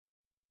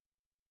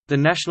The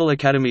National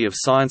Academy of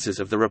Sciences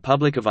of the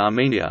Republic of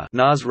Armenia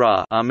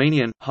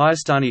Armenian,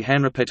 Hayastani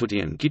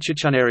Hanrapetutian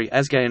Gichichaneri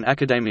Azgayan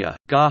Academia,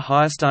 Gar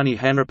Hayastani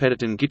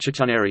Hanrapetitan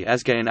Gichichaneri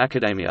Azgayan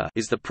Academia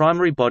is the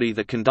primary body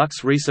that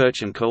conducts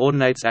research and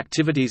coordinates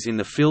activities in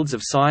the fields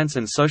of science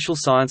and social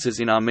sciences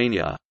in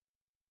Armenia.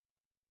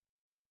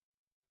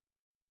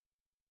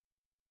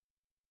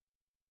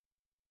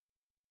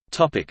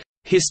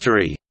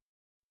 History.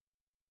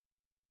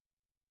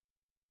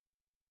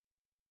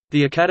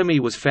 The Academy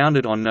was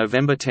founded on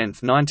November 10,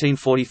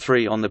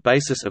 1943 on the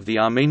basis of the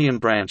Armenian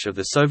branch of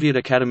the Soviet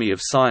Academy of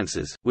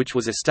Sciences, which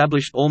was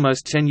established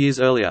almost 10 years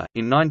earlier,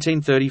 in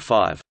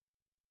 1935.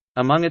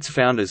 Among its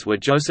founders were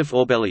Joseph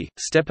Orbeli,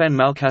 Stepan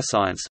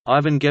Malkasians,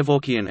 Ivan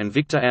Gevorkian and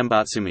Viktor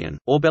Ambartsumian.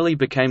 Orbeli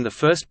became the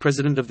first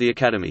president of the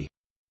Academy.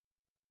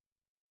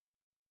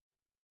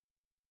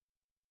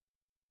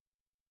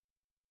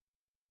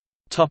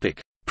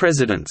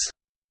 Presidents: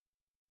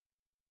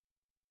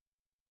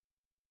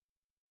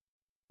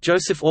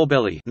 Joseph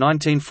Orbeli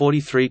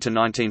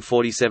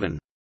 (1943–1947),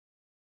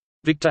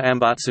 Viktor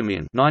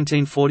Ambartsumian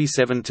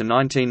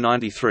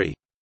 (1947–1993),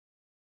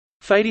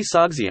 Fadi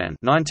Sargsyan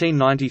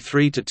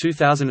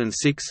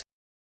 (1993–2006),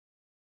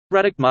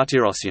 Radik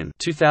Martirosyan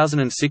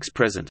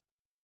 (2006–present).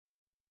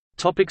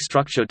 Topic: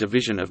 structure.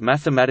 Division of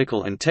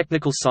Mathematical and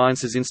Technical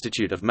Sciences,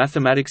 Institute of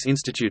Mathematics,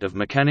 Institute of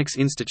Mechanics,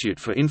 Institute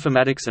for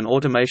Informatics and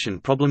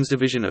Automation Problems,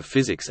 Division of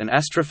Physics and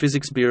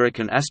Astrophysics, Burek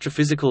and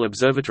Astrophysical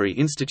Observatory,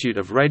 Institute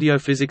of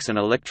Radiophysics and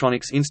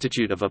Electronics,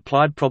 Institute of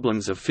Applied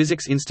Problems of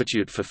Physics,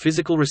 Institute for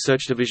Physical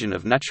Research, Division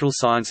of Natural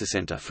Sciences,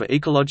 Center for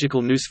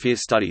Ecological Noosphere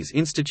Studies,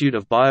 Institute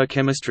of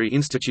Biochemistry,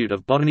 Institute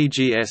of Botany,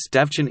 GS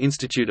Davchan,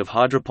 Institute of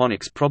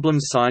Hydroponics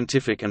Problems,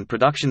 Scientific and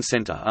Production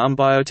Center,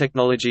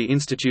 Biotechnology,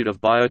 Institute of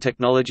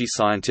Biotechnology,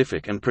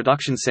 Scientific and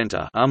Production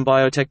Center,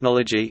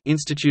 Biotechnology,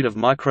 Institute of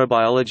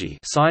Microbiology,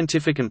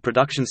 Scientific and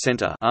Production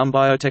Center,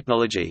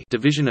 Biotechnology,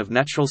 Division of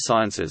Natural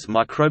Sciences,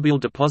 Microbial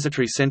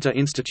Depository Center,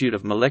 Institute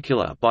of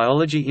Molecular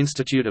Biology,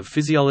 Institute of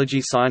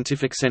Physiology,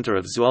 Scientific Center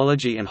of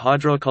Zoology and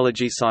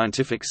Hydroecology,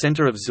 Scientific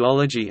Center of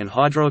Zoology and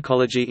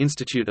Hydroecology,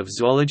 Institute of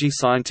Zoology,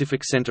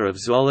 Scientific Center of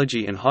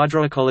Zoology and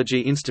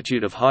Hydroecology,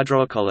 Institute of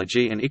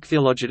Hydroecology and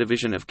Ichthyology,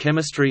 Division of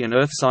Chemistry and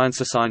Earth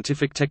Sciences,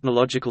 Scientific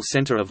Technological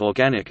Center of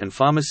Organic and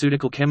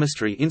Pharmaceutical Chemistry,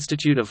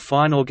 Institute of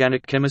Fine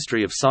Organic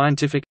Chemistry of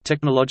Scientific,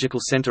 Technological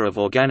Center of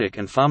Organic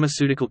and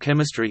Pharmaceutical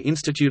Chemistry,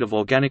 Institute of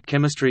Organic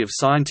Chemistry of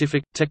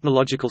Scientific,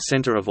 Technological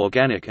Center of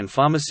Organic and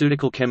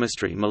Pharmaceutical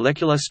Chemistry,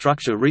 Molecular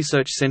Structure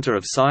Research Center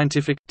of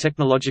Scientific,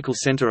 Technological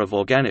Center of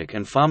Organic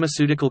and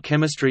Pharmaceutical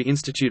Chemistry,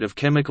 Institute of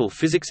Chemical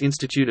Physics,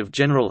 Institute of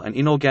General and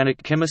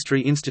Inorganic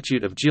Chemistry,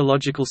 Institute of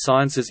Geological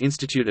Sciences,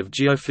 Institute of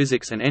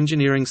Geophysics and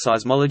Engineering,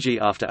 Seismology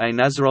after A.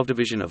 Nazarov,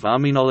 Division of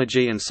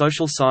Armenology and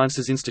Social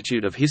Sciences,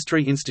 Institute of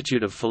History,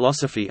 Institute of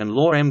Philosophy and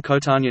Law, M.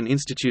 Kotanyan,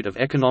 Institute of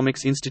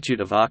Economics, Institute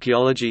of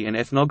Archaeology and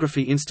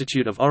Ethnography,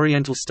 Institute of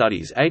Oriental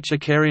Studies, H.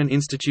 Akarian,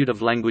 Institute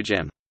of Language,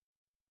 M.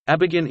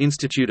 Abagyan,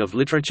 Institute of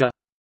Literature,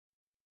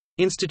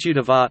 Institute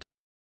of Art,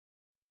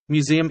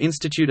 Museum,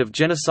 Institute of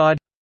Genocide,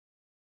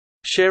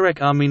 Sherek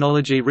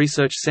Armenology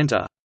Research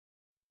Center,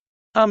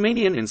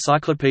 Armenian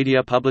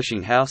Encyclopedia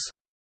Publishing House,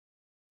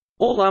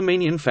 All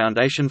Armenian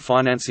Foundation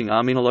financing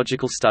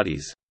Armenological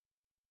studies.